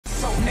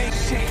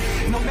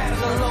no matter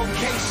the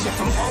location.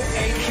 From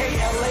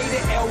O-A-K-L-A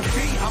to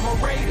L-V, I'm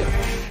a Raider.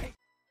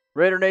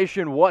 Raider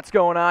Nation, what's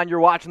going on? You're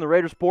watching the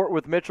Raiders Report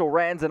with Mitchell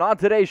Renz, and on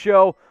today's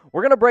show,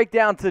 we're going to break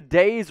down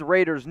today's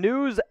Raiders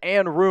news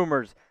and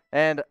rumors,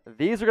 and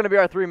these are going to be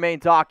our three main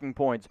talking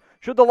points.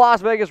 Should the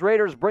Las Vegas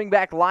Raiders bring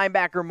back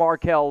linebacker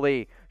Marquel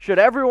Lee? Should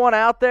everyone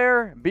out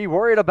there be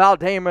worried about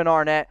Damon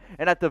Arnette?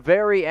 And at the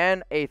very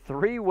end, a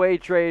three-way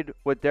trade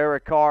with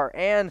Derek Carr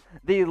and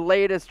the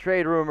latest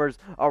trade rumors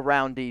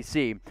around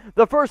D.C.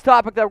 The first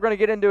topic that we're going to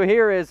get into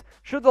here is,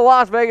 should the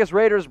Las Vegas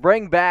Raiders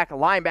bring back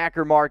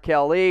linebacker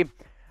Marquel Lee?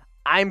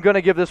 I'm going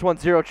to give this one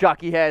 0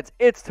 Chucky heads.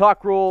 It's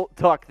Tuck rule,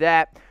 tuck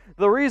that.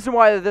 The reason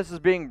why this is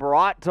being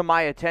brought to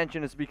my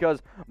attention is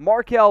because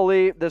Marquel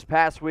Lee this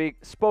past week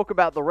spoke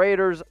about the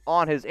Raiders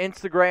on his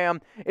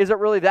Instagram. Is it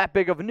really that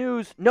big of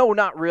news? No,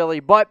 not really.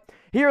 But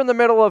here in the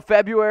middle of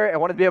February, I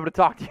wanted to be able to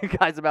talk to you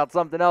guys about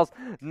something else.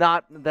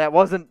 That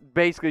wasn't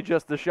basically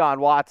just Deshaun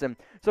Watson.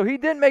 So he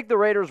didn't make the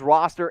Raiders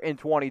roster in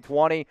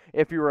 2020.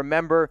 If you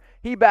remember,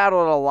 he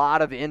battled a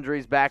lot of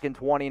injuries back in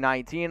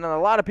 2019. And a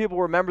lot of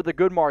people remember the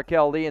good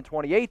Marquel Lee in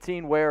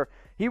 2018 where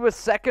he was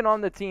second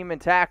on the team in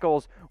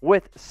tackles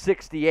with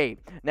 68.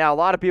 Now, a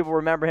lot of people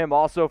remember him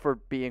also for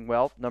being,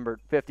 well, number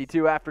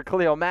 52 after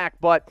Khalil Mack.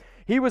 But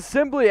he was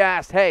simply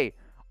asked, hey,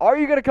 are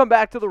you going to come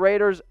back to the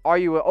Raiders? Are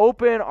you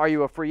open? Are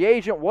you a free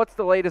agent? What's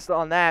the latest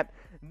on that?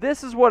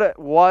 This is what it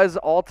was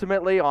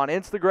ultimately on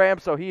Instagram.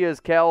 So he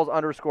is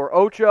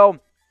Kels_Ocho.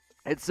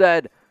 It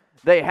said,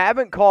 they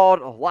haven't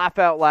called, laugh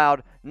out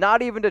loud,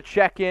 not even to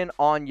check in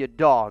on your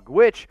dog.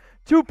 Which,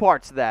 two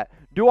parts to that.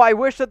 Do I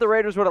wish that the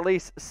Raiders would at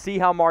least see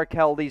how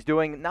Marquel Lee's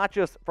doing, not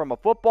just from a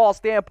football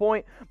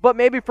standpoint, but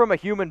maybe from a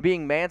human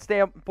being man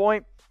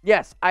standpoint?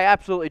 Yes, I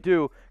absolutely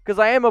do, because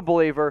I am a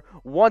believer,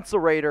 once a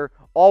Raider,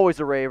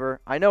 always a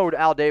Raver. I know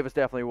Al Davis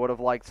definitely would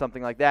have liked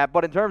something like that,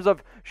 but in terms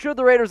of should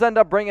the Raiders end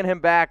up bringing him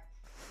back,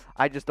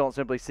 I just don't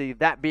simply see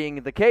that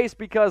being the case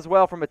because,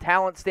 well, from a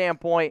talent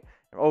standpoint,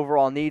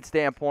 overall need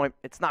standpoint,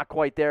 it's not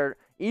quite there.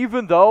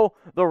 Even though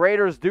the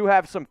Raiders do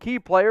have some key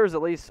players,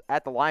 at least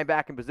at the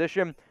linebacking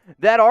position,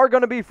 that are going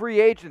to be free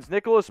agents.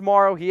 Nicholas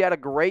Morrow, he had a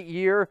great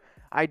year.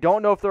 I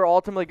don't know if they're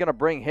ultimately going to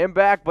bring him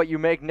back, but you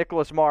make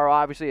Nicholas Morrow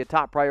obviously a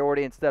top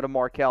priority instead of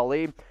Marquel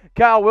Lee.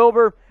 Kyle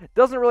Wilber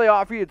doesn't really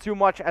offer you too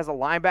much as a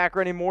linebacker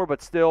anymore,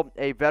 but still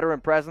a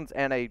veteran presence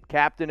and a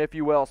captain, if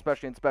you will,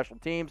 especially in special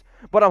teams.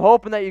 But I'm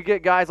hoping that you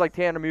get guys like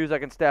Tanner Muse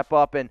that can step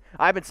up, and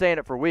I've been saying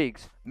it for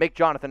weeks, make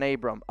Jonathan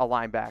Abram a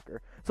linebacker.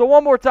 So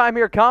one more time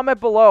here, comment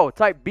below.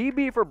 Type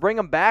BB for bring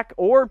him back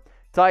or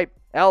type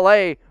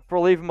LA for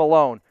leave him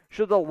alone.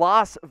 Should the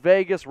Las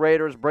Vegas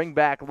Raiders bring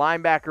back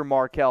linebacker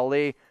Marquel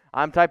Lee?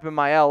 I'm typing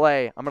my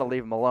LA. I'm going to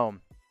leave him alone.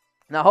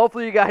 Now,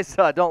 hopefully you guys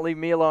don't leave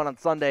me alone on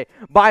Sunday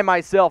by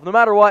myself. No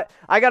matter what,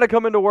 I got to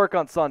come into work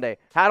on Sunday.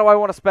 How do I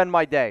want to spend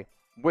my day?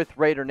 With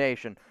Raider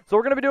Nation. So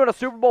we're going to be doing a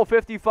Super Bowl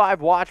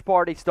 55 watch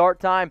party start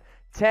time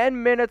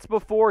 10 minutes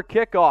before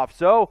kickoff.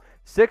 So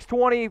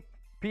 6:20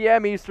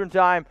 p.m. Eastern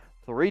time,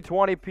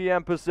 3:20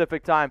 p.m.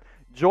 Pacific time.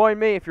 Join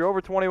me if you're over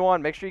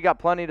 21. Make sure you got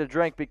plenty to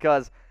drink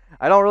because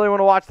I don't really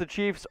want to watch the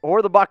Chiefs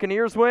or the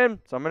Buccaneers win,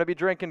 so I'm going to be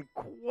drinking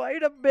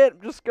quite a bit.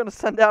 I'm just going to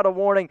send out a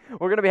warning.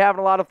 We're going to be having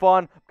a lot of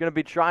fun. I'm going to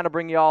be trying to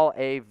bring y'all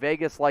a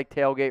Vegas-like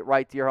tailgate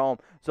right to your home.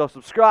 So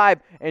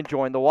subscribe and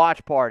join the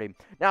watch party.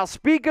 Now,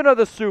 speaking of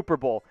the Super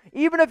Bowl,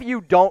 even if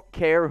you don't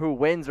care who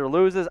wins or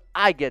loses,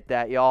 I get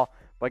that, y'all.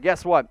 But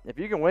guess what? If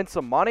you can win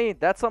some money,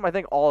 that's something I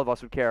think all of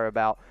us would care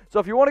about. So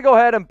if you want to go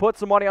ahead and put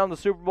some money on the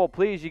Super Bowl,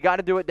 please, you got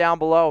to do it down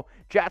below.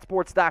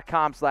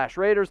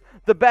 Chatsports.com/Raiders.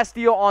 The best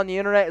deal on the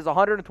internet is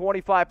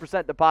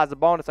 125% deposit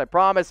bonus. I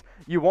promise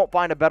you won't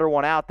find a better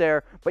one out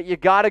there. But you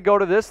got to go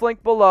to this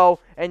link below,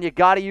 and you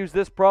got to use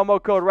this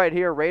promo code right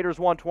here,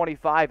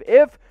 Raiders125,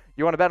 if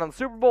you want to bet on the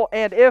Super Bowl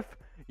and if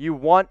you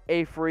want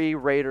a free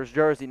Raiders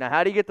jersey. Now,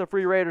 how do you get the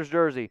free Raiders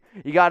jersey?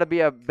 You got to be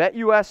a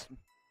BetUS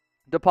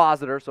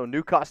depositor, so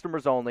new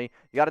customers only.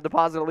 You got to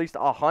deposit at least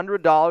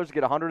 $100,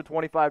 get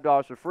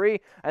 $125 for free,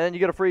 and then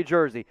you get a free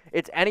jersey.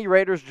 It's any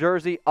Raiders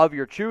jersey of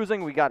your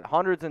choosing. We got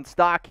hundreds in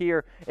stock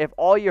here. If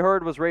all you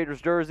heard was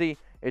Raiders jersey,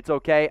 it's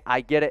okay.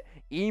 I get it.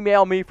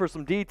 Email me for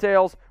some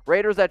details,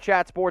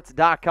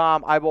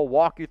 Raiders@chatsports.com. I will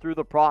walk you through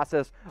the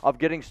process of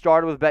getting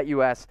started with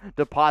BetUS,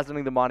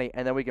 depositing the money,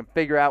 and then we can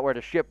figure out where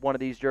to ship one of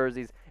these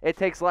jerseys. It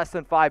takes less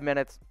than 5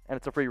 minutes, and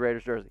it's a free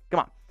Raiders jersey. Come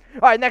on.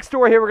 All right, next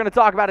story here we're going to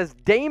talk about is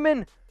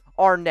Damon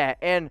Arnette.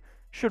 And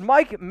should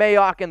Mike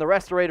Mayock and the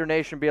rest of Raider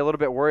Nation be a little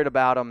bit worried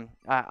about him?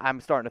 I'm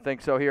starting to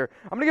think so here.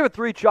 I'm going to give it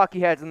 3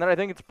 Chucky heads, and then I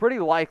think it's pretty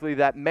likely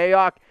that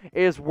Mayock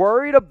is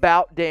worried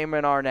about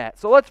Damon Arnette.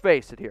 So let's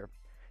face it here.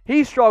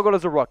 He struggled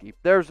as a rookie.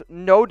 There's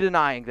no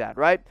denying that,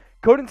 right?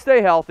 Couldn't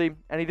stay healthy,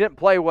 and he didn't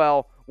play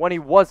well when he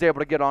was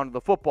able to get onto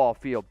the football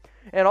field.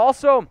 And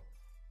also,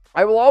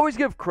 I will always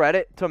give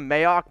credit to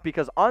Mayock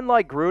because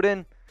unlike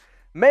Gruden,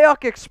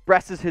 Mayock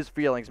expresses his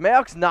feelings.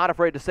 Mayock's not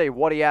afraid to say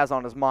what he has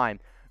on his mind.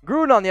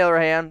 Gruden, on the other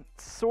hand,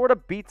 sort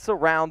of beats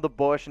around the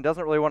bush and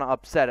doesn't really want to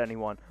upset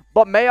anyone.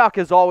 But Mayock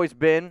has always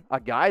been a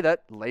guy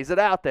that lays it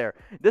out there.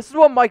 This is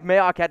what Mike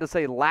Mayock had to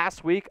say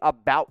last week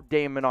about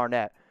Damon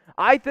Arnette.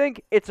 I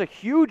think it's a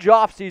huge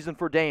offseason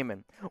for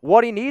Damon.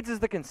 What he needs is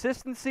the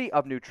consistency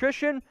of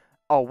nutrition,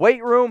 a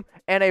weight room,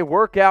 and a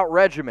workout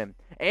regimen.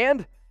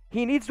 And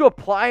he needs to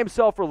apply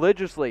himself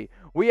religiously.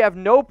 We have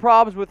no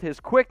problems with his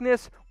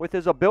quickness, with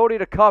his ability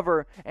to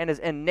cover, and his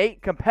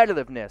innate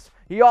competitiveness.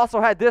 He also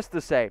had this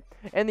to say,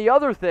 and the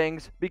other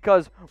things,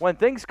 because when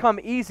things come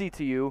easy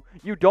to you,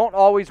 you don't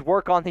always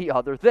work on the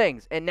other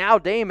things. And now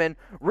Damon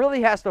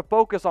really has to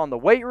focus on the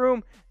weight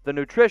room, the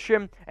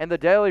nutrition, and the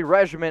daily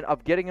regimen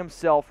of getting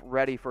himself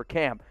ready for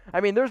camp. I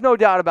mean, there's no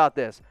doubt about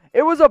this.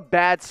 It was a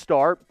bad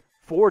start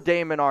for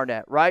Damon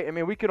Arnette, right? I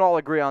mean, we can all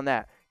agree on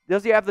that.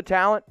 Does he have the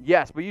talent?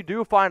 Yes, but you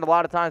do find a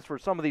lot of times for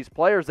some of these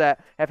players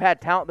that have had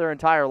talent their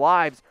entire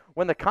lives,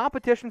 when the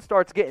competition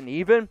starts getting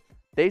even,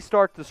 they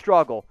start to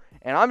struggle.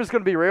 And I'm just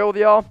going to be real with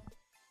y'all.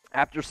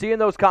 After seeing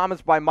those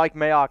comments by Mike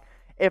Mayock,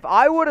 if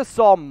I would have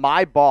saw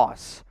my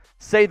boss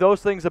say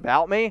those things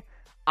about me,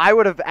 I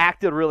would have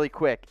acted really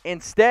quick.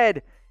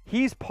 Instead,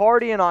 he's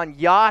partying on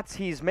yachts,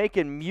 he's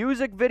making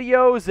music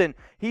videos, and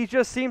he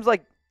just seems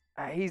like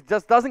he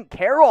just doesn't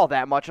care all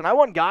that much, and I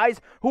want guys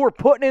who are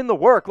putting in the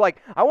work.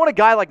 Like, I want a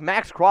guy like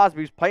Max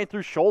Crosby who's playing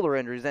through shoulder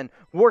injuries and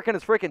working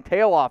his freaking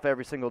tail off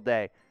every single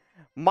day.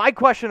 My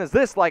question is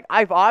this, like,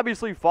 I've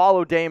obviously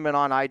followed Damon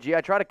on IG.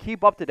 I try to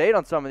keep up to date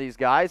on some of these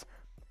guys.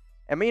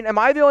 I mean, am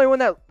I the only one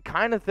that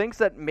kind of thinks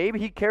that maybe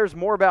he cares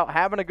more about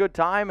having a good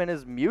time and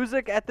his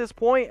music at this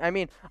point? I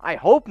mean, I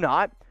hope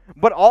not.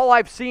 But all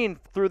I've seen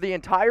through the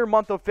entire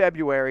month of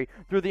February,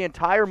 through the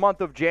entire month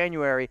of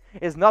January,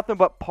 is nothing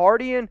but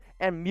partying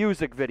and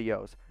music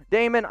videos.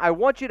 Damon, I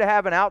want you to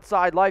have an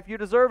outside life. You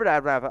deserve it to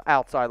have an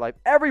outside life.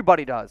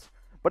 Everybody does.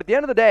 But at the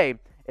end of the day,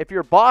 if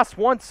your boss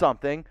wants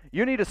something,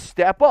 you need to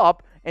step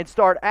up and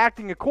start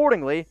acting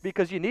accordingly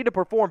because you need to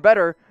perform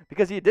better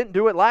because you didn't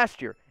do it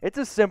last year. It's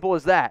as simple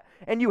as that.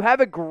 And you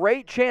have a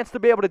great chance to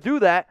be able to do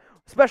that,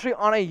 especially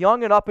on a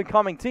young and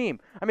up-and-coming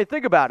team. I mean,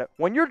 think about it.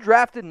 When you're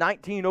drafted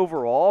 19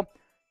 overall,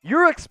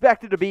 you're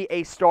expected to be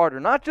a starter,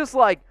 not just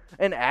like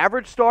an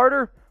average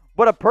starter,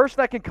 but a person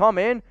that can come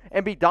in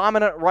and be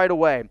dominant right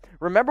away.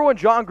 Remember when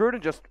John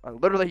Gruden just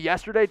literally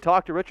yesterday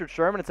talked to Richard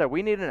Sherman and said,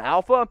 we need an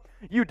alpha?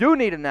 You do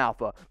need an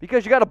alpha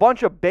because you got a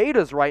bunch of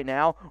betas right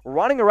now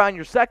running around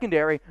your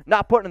secondary,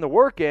 not putting the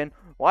work in.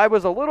 Well, I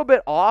was a little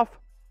bit off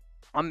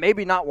on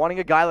maybe not wanting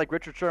a guy like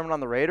Richard Sherman on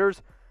the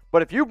Raiders,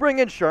 but if you bring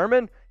in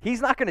Sherman,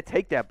 he's not going to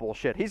take that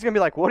bullshit. He's going to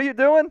be like, what are you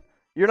doing?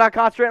 You're not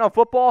concentrating on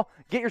football?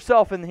 Get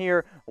yourself in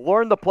here,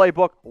 learn the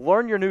playbook,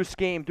 learn your new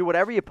scheme, do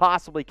whatever you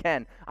possibly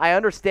can. I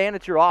understand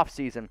it's your off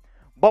season,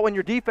 but when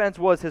your defense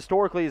was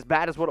historically as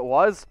bad as what it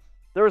was,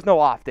 there was no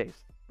off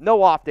days.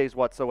 No off days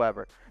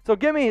whatsoever. So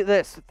give me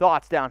this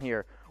thoughts down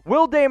here.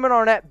 Will Damon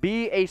Arnette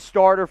be a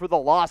starter for the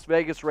Las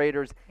Vegas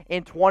Raiders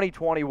in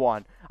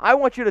 2021? I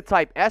want you to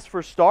type S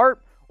for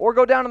start or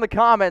go down in the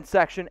comments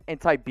section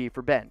and type B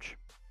for bench.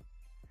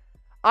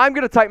 I'm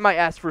going to type my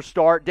S for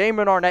start.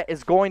 Damon Arnette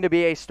is going to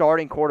be a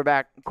starting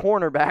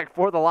cornerback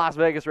for the Las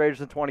Vegas Raiders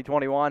in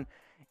 2021.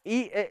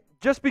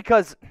 Just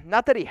because,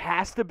 not that he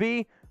has to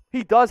be,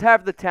 he does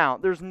have the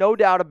talent. There's no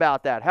doubt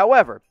about that.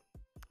 However,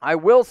 I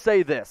will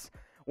say this.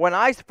 When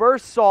I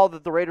first saw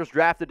that the Raiders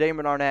drafted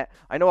Damon Arnette,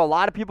 I know a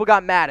lot of people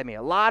got mad at me.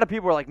 A lot of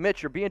people were like,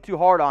 Mitch, you're being too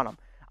hard on him.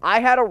 I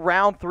had a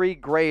round 3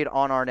 grade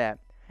on Arnette.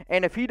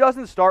 And if he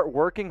doesn't start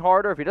working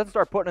harder, if he doesn't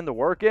start putting in the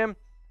work in,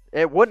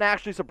 it wouldn't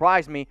actually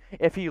surprise me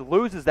if he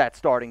loses that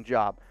starting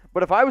job.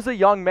 But if I was a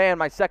young man,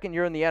 my second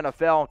year in the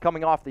NFL,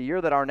 coming off the year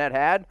that Arnette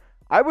had,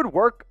 I would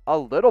work a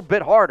little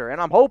bit harder.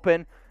 And I'm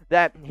hoping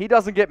that he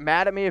doesn't get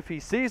mad at me if he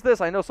sees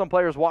this. I know some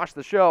players watch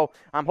the show.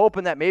 I'm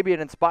hoping that maybe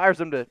it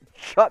inspires him to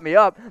shut me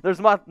up.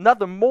 There's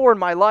nothing more in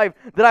my life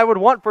that I would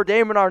want for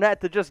Damon Arnette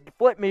to just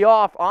flip me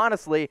off,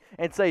 honestly,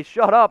 and say,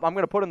 shut up, I'm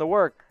going to put in the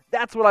work.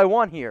 That's what I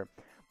want here.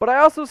 But I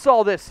also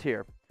saw this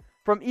here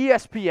from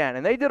ESPN,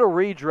 and they did a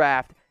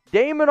redraft.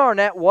 Damon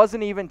Arnette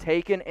wasn't even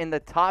taken in the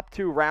top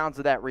 2 rounds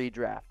of that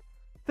redraft.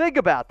 Think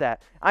about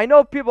that. I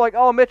know people are like,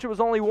 oh, Mitch, it was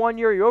only 1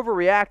 year. You're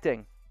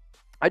overreacting.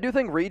 I do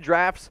think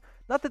redrafts,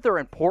 not that they're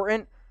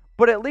important,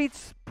 but at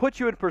least put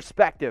you in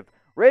perspective.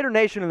 Raider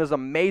Nation is an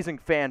amazing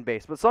fan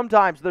base, but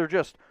sometimes they're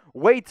just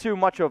way too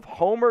much of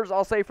homers,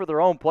 I'll say, for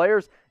their own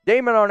players.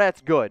 Damon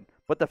Arnette's good,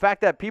 but the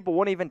fact that people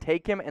wouldn't even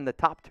take him in the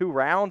top 2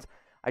 rounds,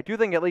 I do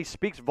think at least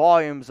speaks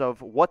volumes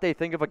of what they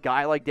think of a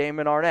guy like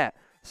Damon Arnette.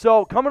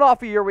 So, coming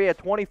off a year, we had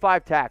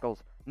 25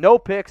 tackles, no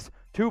picks,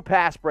 2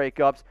 pass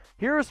breakups.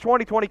 Here's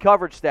 2020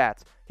 coverage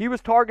stats. He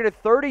was targeted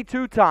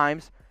 32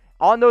 times.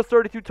 On those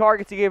 32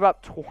 targets, he gave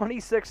up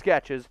 26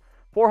 catches,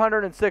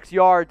 406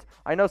 yards.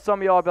 I know some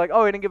of y'all will be like,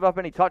 oh, he didn't give up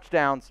any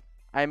touchdowns.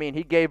 I mean,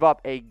 he gave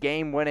up a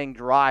game-winning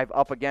drive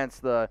up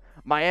against the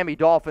Miami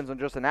Dolphins on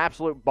just an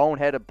absolute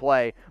boneheaded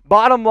play.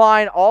 Bottom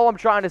line, all I'm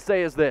trying to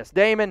say is this.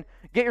 Damon,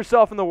 get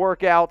yourself in the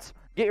workouts.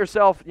 Get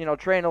yourself,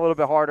 train a little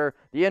bit harder.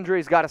 The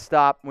injuries got to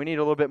stop. We need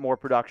a little bit more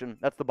production.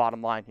 That's the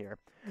bottom line here.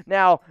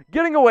 Now,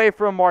 getting away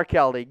from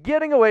Marquel,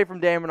 getting away from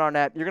Damon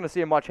Arnette, you're going to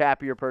see a much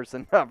happier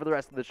person for the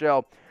rest of the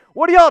show.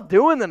 What are y'all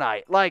doing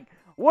tonight? Like,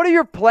 What are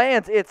your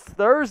plans? It's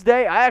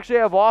Thursday. I actually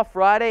have off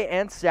Friday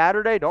and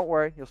Saturday. Don't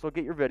worry. You'll still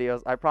get your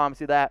videos. I promise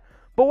you that.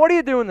 But what are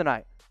you doing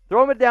tonight?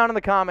 Throw them down in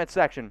the comment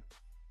section.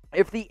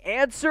 If the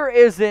answer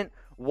isn't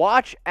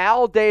watch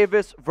Al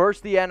Davis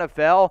versus the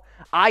NFL,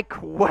 I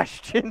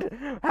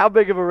questioned how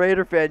big of a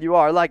Raider fan you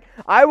are. Like,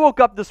 I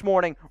woke up this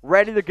morning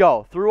ready to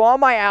go. Threw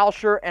on my Al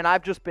shirt, and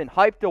I've just been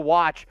hyped to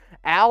watch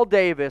Al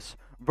Davis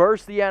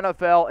versus the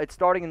NFL. It's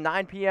starting at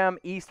 9 p.m.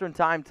 Eastern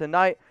time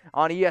tonight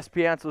on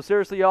ESPN. So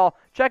seriously, y'all,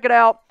 check it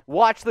out.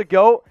 Watch the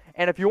GOAT.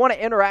 And if you want to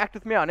interact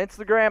with me on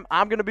Instagram,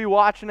 I'm going to be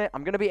watching it.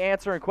 I'm going to be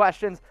answering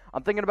questions.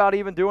 I'm thinking about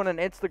even doing an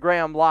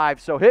Instagram live.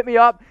 So hit me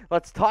up.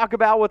 Let's talk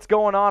about what's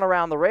going on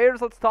around the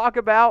Raiders. Let's talk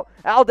about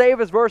Al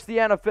Davis versus the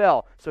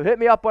NFL. So hit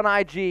me up on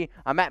IG.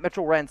 I'm at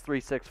Mitchell Renz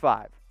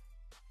 365.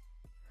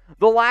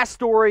 The last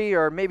story,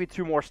 or maybe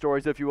two more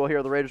stories, if you will, here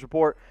at the Raiders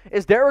Report,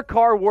 is Derek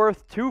Carr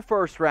worth 2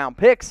 first-round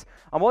picks?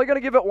 I'm only going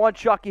to give it one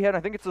Chucky head. I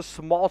think it's a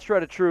small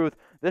shred of truth.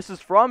 This is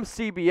from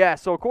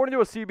CBS. So according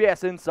to a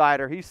CBS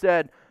insider, he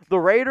said the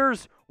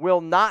Raiders will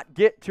not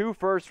get 2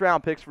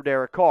 first-round picks for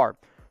Derek Carr.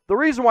 The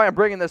reason why I'm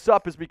bringing this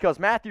up is because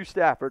Matthew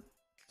Stafford,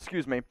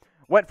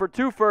 went for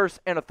 2 firsts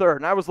and a third.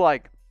 And I was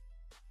like,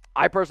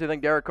 I personally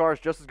think Derek Carr is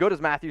just as good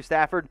as Matthew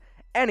Stafford,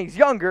 and he's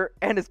younger,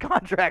 and his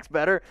contract's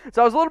better.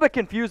 So I was a little bit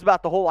confused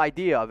about the whole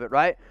idea of it,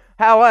 right?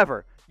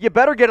 However, you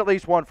better get at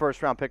least 1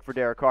 first-round pick for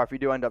Derek Carr if you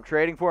do end up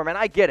trading for him. And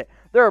I get it.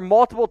 There are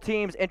multiple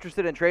teams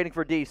interested in trading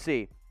for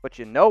DC. But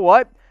you know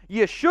what?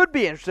 You should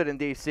be interested in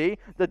DC.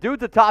 The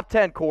dude's a top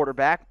 10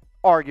 quarterback,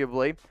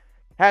 arguably.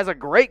 Has a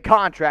great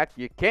contract.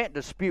 You can't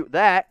dispute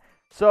that.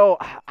 So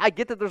I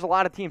get that there's a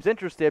lot of teams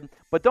interested,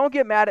 but don't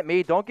get mad at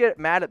me. Don't get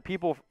mad at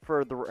people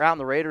around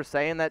the Raiders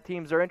saying that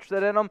teams are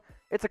interested in him.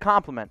 It's a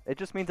compliment. It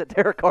just means that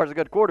Derek Carr is a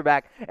good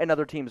quarterback and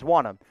other teams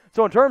want him.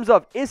 So in terms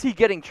of is he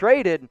getting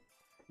traded,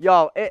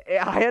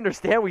 I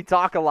understand we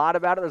talk a lot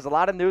about it. There's a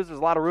lot of news. There's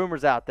a lot of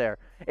rumors out there.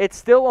 It's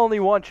still only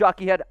one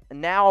Chucky head.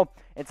 Now,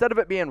 instead of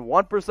it being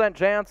 1%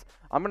 chance,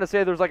 I'm going to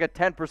say there's like a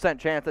 10%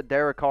 chance that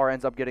Derek Carr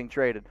ends up getting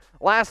traded.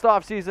 Last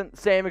offseason,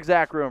 same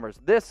exact rumors.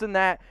 This and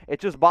that.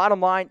 It's just bottom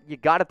line, you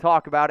got to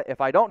talk about it.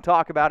 If I don't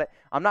talk about it,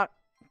 I'm not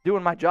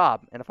doing my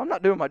job. And if I'm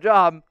not doing my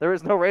job, there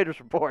is no Raiders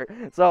Report.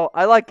 So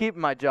I like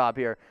keeping my job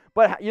here.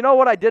 But you know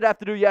what I did have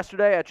to do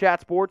yesterday at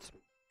Chat Sports?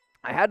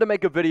 I had to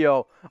make a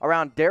video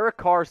around Derek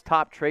Carr's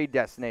top trade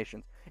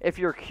destinations. If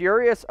you're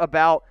curious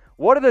about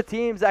what are the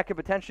teams that could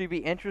potentially be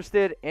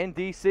interested in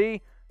DC,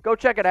 go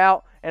check it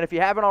out. And if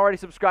you haven't already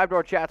subscribed to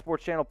our Chat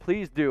Sports channel,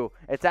 please do.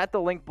 It's at the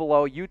link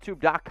below,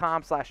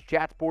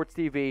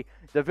 youtube.com/chatsportstv.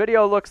 The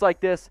video looks like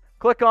this.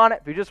 Click on it.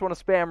 If you just want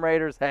to spam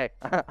Raiders, hey,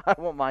 I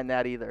won't mind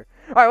that either.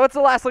 All right, what's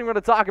the last thing we're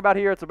going to talk about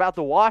here? It's about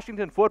the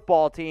Washington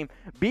football team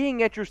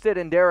being interested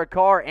in Derek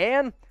Carr,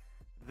 and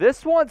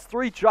this one's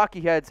 3 Chucky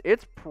heads.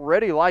 It's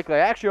pretty likely. I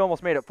actually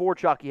almost made it 4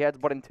 Chucky heads,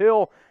 but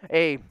until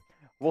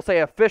we'll say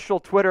official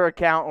Twitter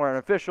account or an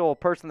official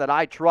person that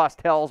I trust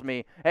tells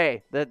me,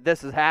 hey, that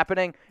this is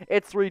happening,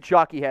 it's 3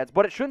 Chucky heads.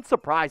 But it shouldn't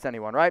surprise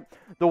anyone, right?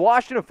 The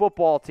Washington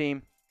football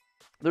team,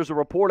 there's a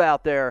report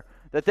out there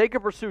that they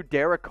could pursue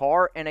Derek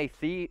Carr in a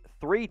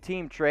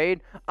 3-team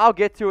trade. I'll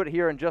get to it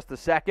here in just a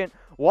second.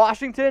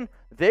 Washington,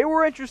 they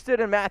were interested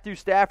in Matthew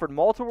Stafford.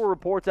 Multiple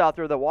reports out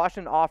there that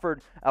Washington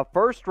offered a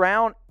first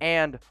round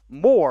and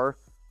more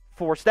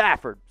for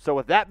Stafford. So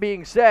with that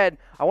being said,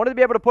 I wanted to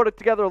be able to put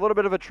together a little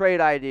bit of a trade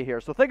idea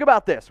here. So think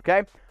about this,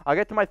 okay? I'll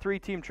get to my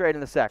 3-team trade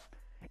in a sec.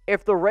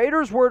 If the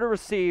Raiders were to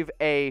receive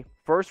a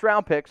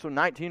first-round pick, so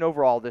 19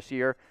 overall this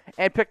year,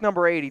 and pick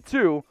number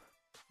 82,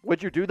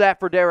 would you do that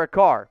for Derek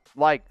Carr?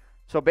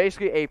 So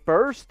basically a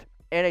first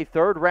and a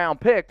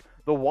third-round pick,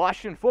 the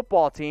Washington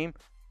football team,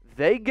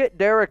 they get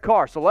Derek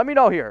Carr. So let me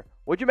know here.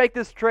 Would you make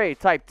this trade?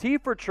 Type T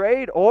for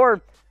trade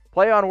or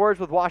play on words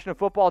with Washington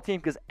football team,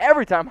 because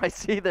every time I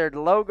see their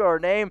logo or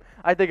name,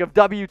 I think of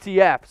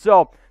WTF.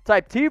 So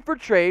type T for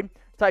trade,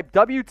 type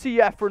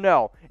WTF for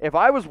no. If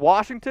I was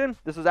Washington,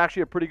 this is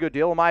actually a pretty good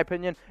deal in my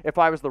opinion. If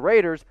I was the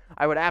Raiders,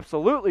 I would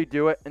absolutely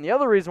do it. And the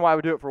other reason why I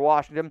would do it for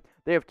Washington,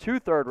 they have 2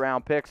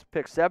 third-round picks,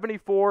 pick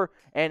 74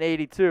 and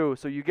 82,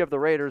 so you give the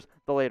Raiders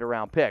the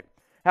later-round pick.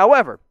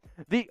 However,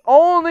 the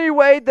only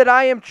way that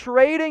I am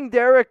trading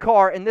Derek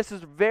Carr, and this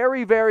is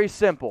very, very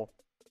simple,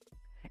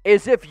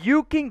 is if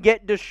you can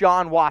get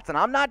Deshaun Watson.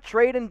 I'm not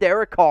trading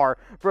Derek Carr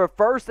for a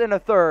first and a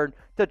third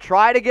to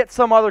try to get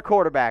some other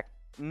quarterback.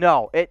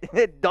 No,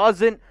 it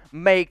doesn't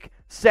make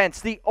sense.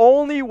 The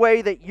only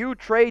way that you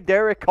trade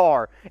Derek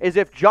Carr is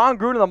if John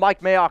Gruden and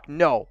Mike Mayock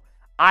know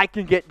I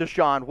can get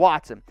Deshaun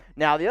Watson.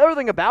 Now, the other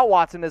thing about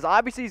Watson is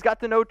obviously he's got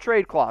the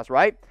no-trade clause,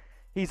 right?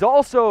 He's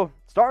also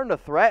starting to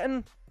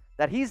threaten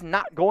that he's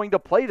not going to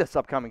play this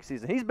upcoming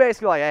season. He's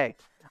basically like, hey,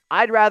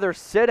 I'd rather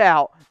sit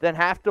out than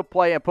have to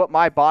play and put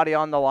my body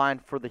on the line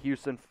for the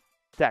Houston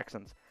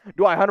Texans.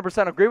 Do I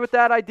 100% agree with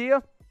that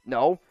idea?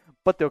 No.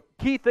 But the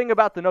key thing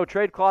about the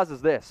no-trade clause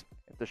is this.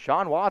 If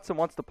Deshaun Watson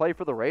wants to play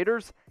for the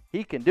Raiders,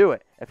 he can do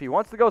it. If he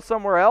wants to go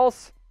somewhere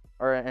else,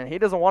 and he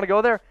doesn't want to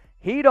go there,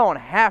 he don't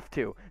have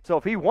to. So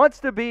if he comes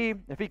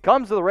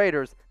to the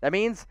Raiders, that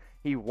means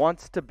He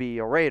wants to be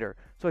a Raider.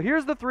 So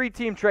here's the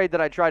 3-team trade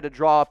that I tried to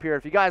draw up here.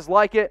 If you guys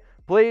like it,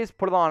 please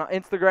put it on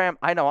Instagram.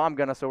 I know I'm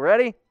going to. So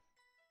ready?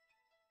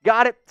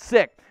 Got it?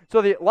 Sick.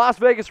 So the Las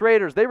Vegas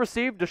Raiders, they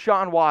received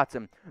Deshaun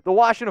Watson. The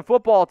Washington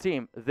Football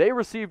Team, they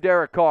received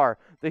Derek Carr.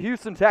 The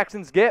Houston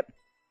Texans get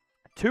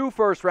 2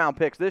 first-round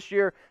picks this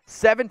year,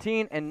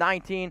 17 and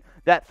 19.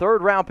 That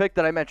third-round pick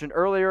that I mentioned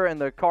earlier in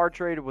the Carr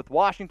trade with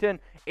Washington,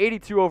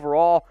 82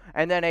 overall,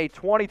 and then a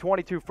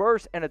 2022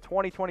 first and a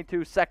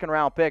 2022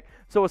 second-round pick.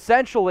 So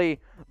essentially,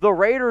 the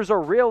Raiders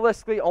are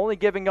realistically only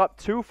giving up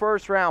 2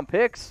 first-round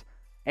picks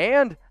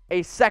and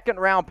a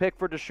second-round pick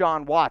for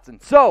Deshaun Watson.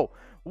 So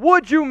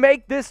would you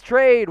make this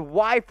trade?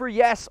 Y for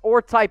yes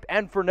or type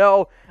N for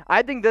no.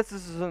 I think this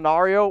is a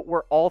scenario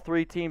where all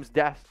 3 teams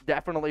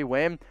definitely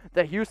win.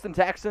 The Houston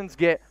Texans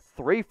get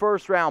 3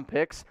 first-round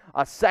picks,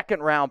 a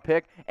second-round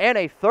pick, and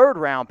a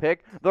third-round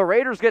pick. The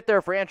Raiders get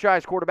their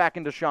franchise quarterback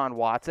in Deshaun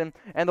Watson.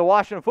 And the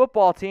Washington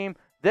Football Team,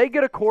 they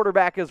get a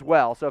quarterback as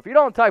well. So if you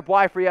don't type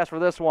Y for yes for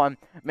this one,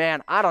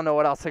 man, I don't know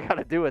what else I got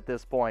to do at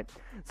this point.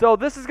 So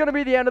this is going to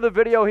be the end of the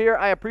video here.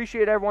 I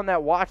appreciate everyone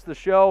that watched the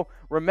show.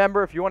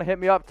 Remember, if you want to hit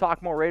me up,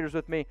 talk more Raiders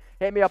with me,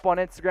 hit me up on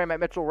Instagram at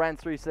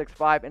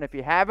MitchellRenz365. And if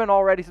you haven't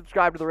already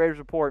subscribed to the Raiders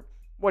Report,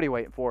 what are you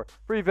waiting for?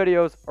 Free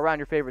videos around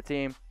your favorite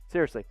team.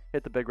 Seriously,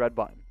 hit the big red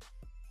button.